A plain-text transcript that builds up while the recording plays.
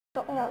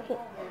Hello,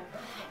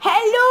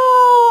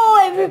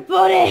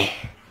 everybody.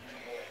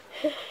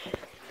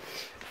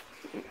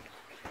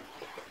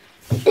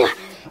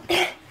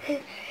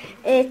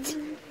 It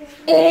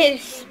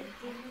is.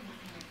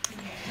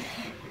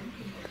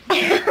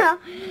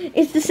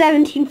 It's the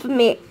 17th of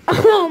May.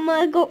 Oh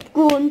my God,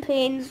 growing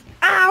pains.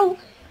 Ow!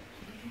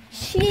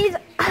 She's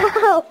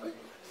ow!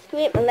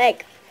 Scrape my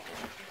leg.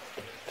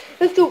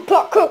 Let's do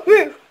parkour.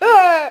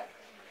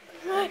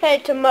 Hey,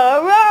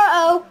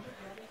 tomorrow.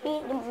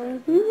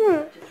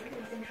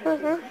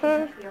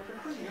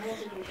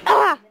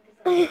 Ah!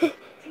 Yeah,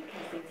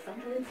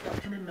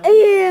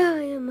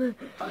 I am.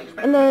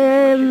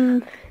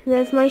 And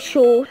there's my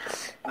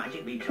shorts.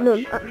 No,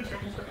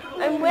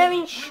 I'm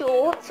wearing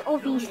shorts.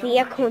 Obviously,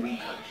 I can't.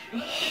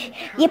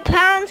 Your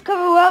pants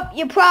cover up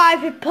your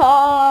private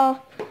part.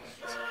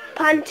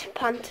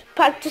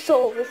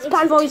 Pantosaurus. It's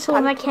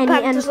voiceover Kenny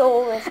and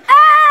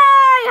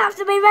You have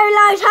to be very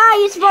loud.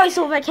 Hi, it's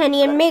voiceover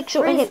Kenny, and make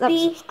sure to hit that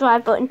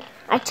subscribe button.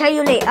 I'll tell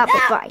you later.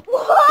 Bye.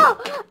 Whoa!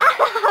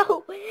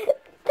 Ow!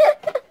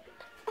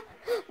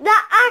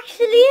 That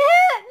actually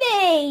hurt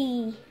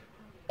me.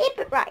 Hit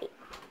it right.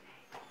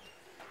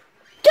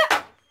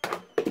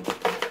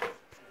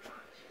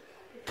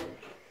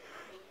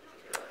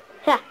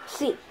 Yeah,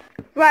 see.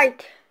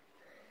 Right.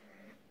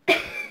 We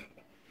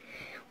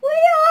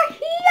are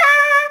here.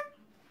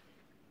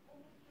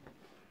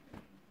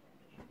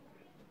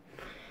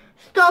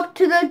 Stop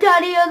to the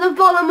daddy of the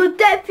volume of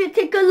death. You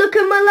take a look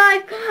at my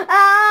life.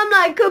 I'm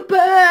like a bird.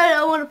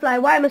 I want to fly.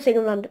 Why am I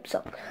singing a random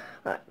song?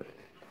 Right.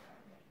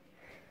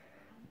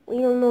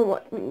 We all know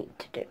what we need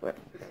to do, right?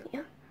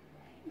 Yeah.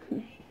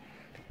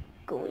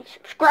 Go and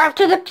subscribe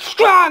to the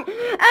Strong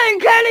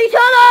and Kenny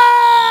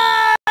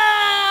channel.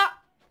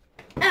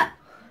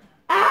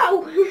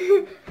 Ow!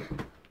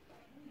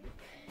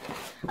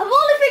 Of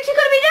all the things you're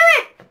gonna be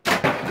doing,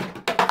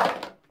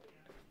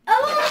 of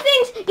all the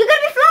things you're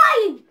gonna be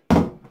flying.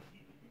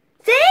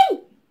 See?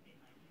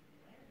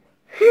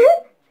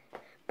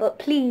 But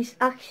please,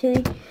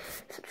 actually,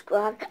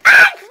 subscribe and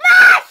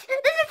smash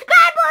the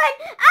subscribe button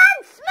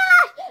and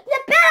smash the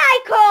bell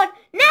icon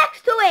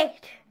next to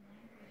it.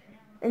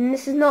 And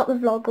this is not the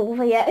vlog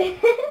over yet.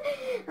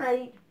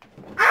 Ow!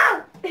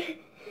 Ow!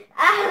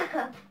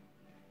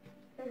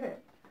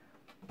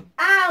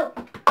 Ow!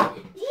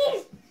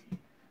 Jeez!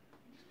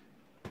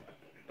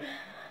 I'm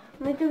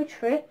gonna do a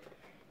trick.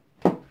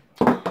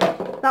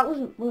 That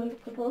wasn't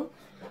workable.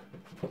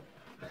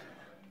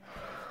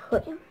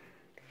 But,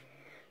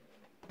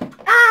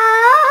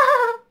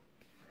 ah!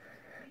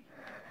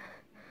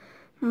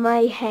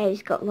 My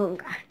hair's got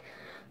longer.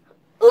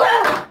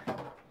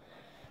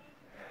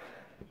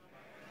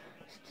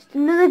 It's just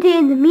another day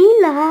in the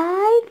me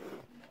life.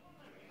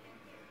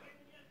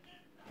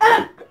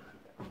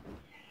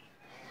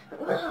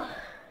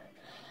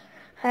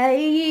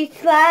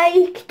 It's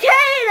like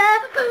Taylor.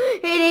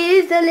 It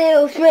is a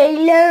little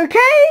trailer.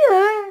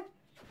 Taylor.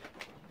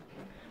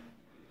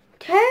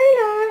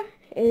 Taylor.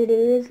 It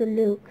is a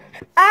little.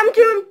 I'm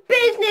doing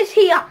business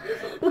here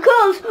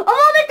because I'm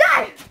on the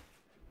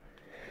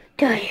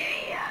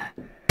diarrhea.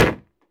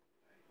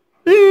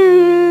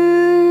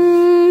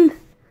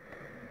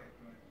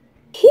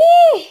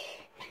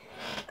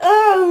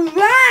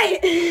 Alright.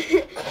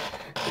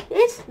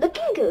 It's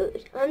looking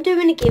good. I'm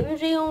doing a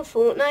giveaway on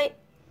Fortnite.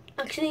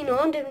 Actually, no,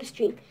 I'm doing a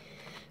stream.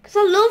 Because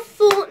I love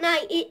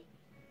Fortnite.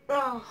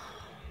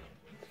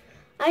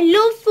 I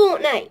love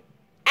Fortnite.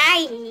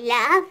 I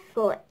love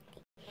Fortnite.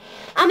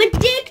 I'm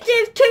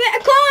addicted to it. I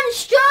can't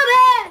stop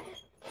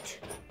it.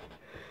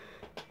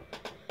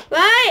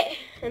 Right?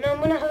 And I'm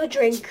going to have a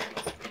drink.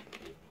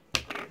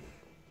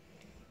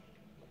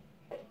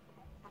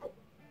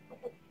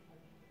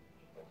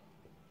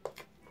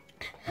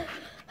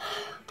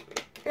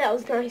 That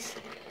was nice.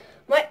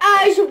 My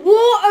eyes are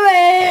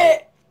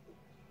watering.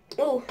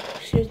 Oh,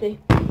 excuse me.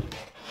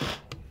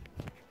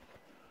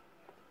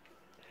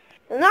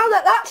 And now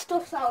that that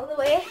stuff's out of the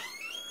way,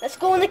 let's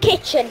go in the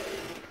kitchen.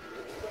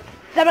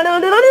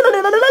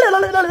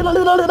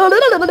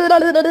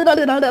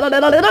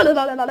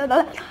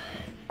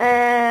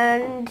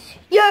 And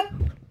yeah.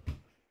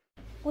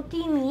 What do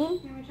you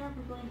mean? No, drop a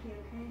blanket,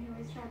 okay? You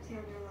always drop here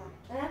on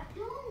your lap.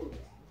 Don't!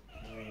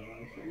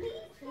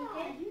 Lisa,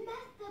 you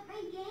messed up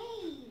my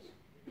gauge.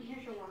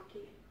 Here's your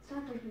walkie.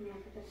 Stop looking at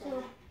it. So,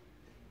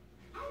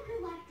 I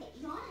collect it,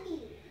 Johnny.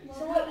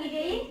 So what you do?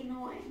 It's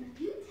annoying.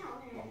 You tell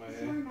her. It's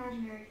your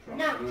imaginary friend.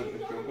 No.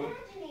 It's not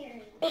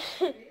imaginary.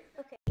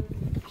 Okay.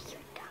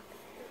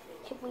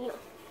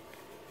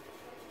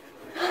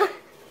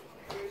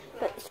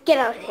 Let's get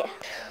out of here.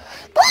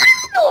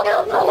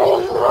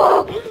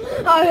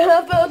 I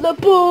have found the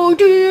ball.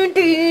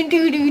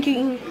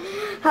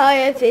 I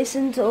have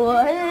listened to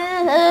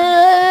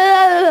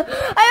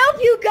I hope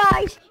you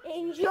guys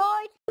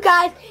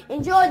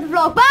enjoyed the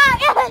vlog.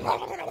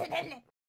 Bye.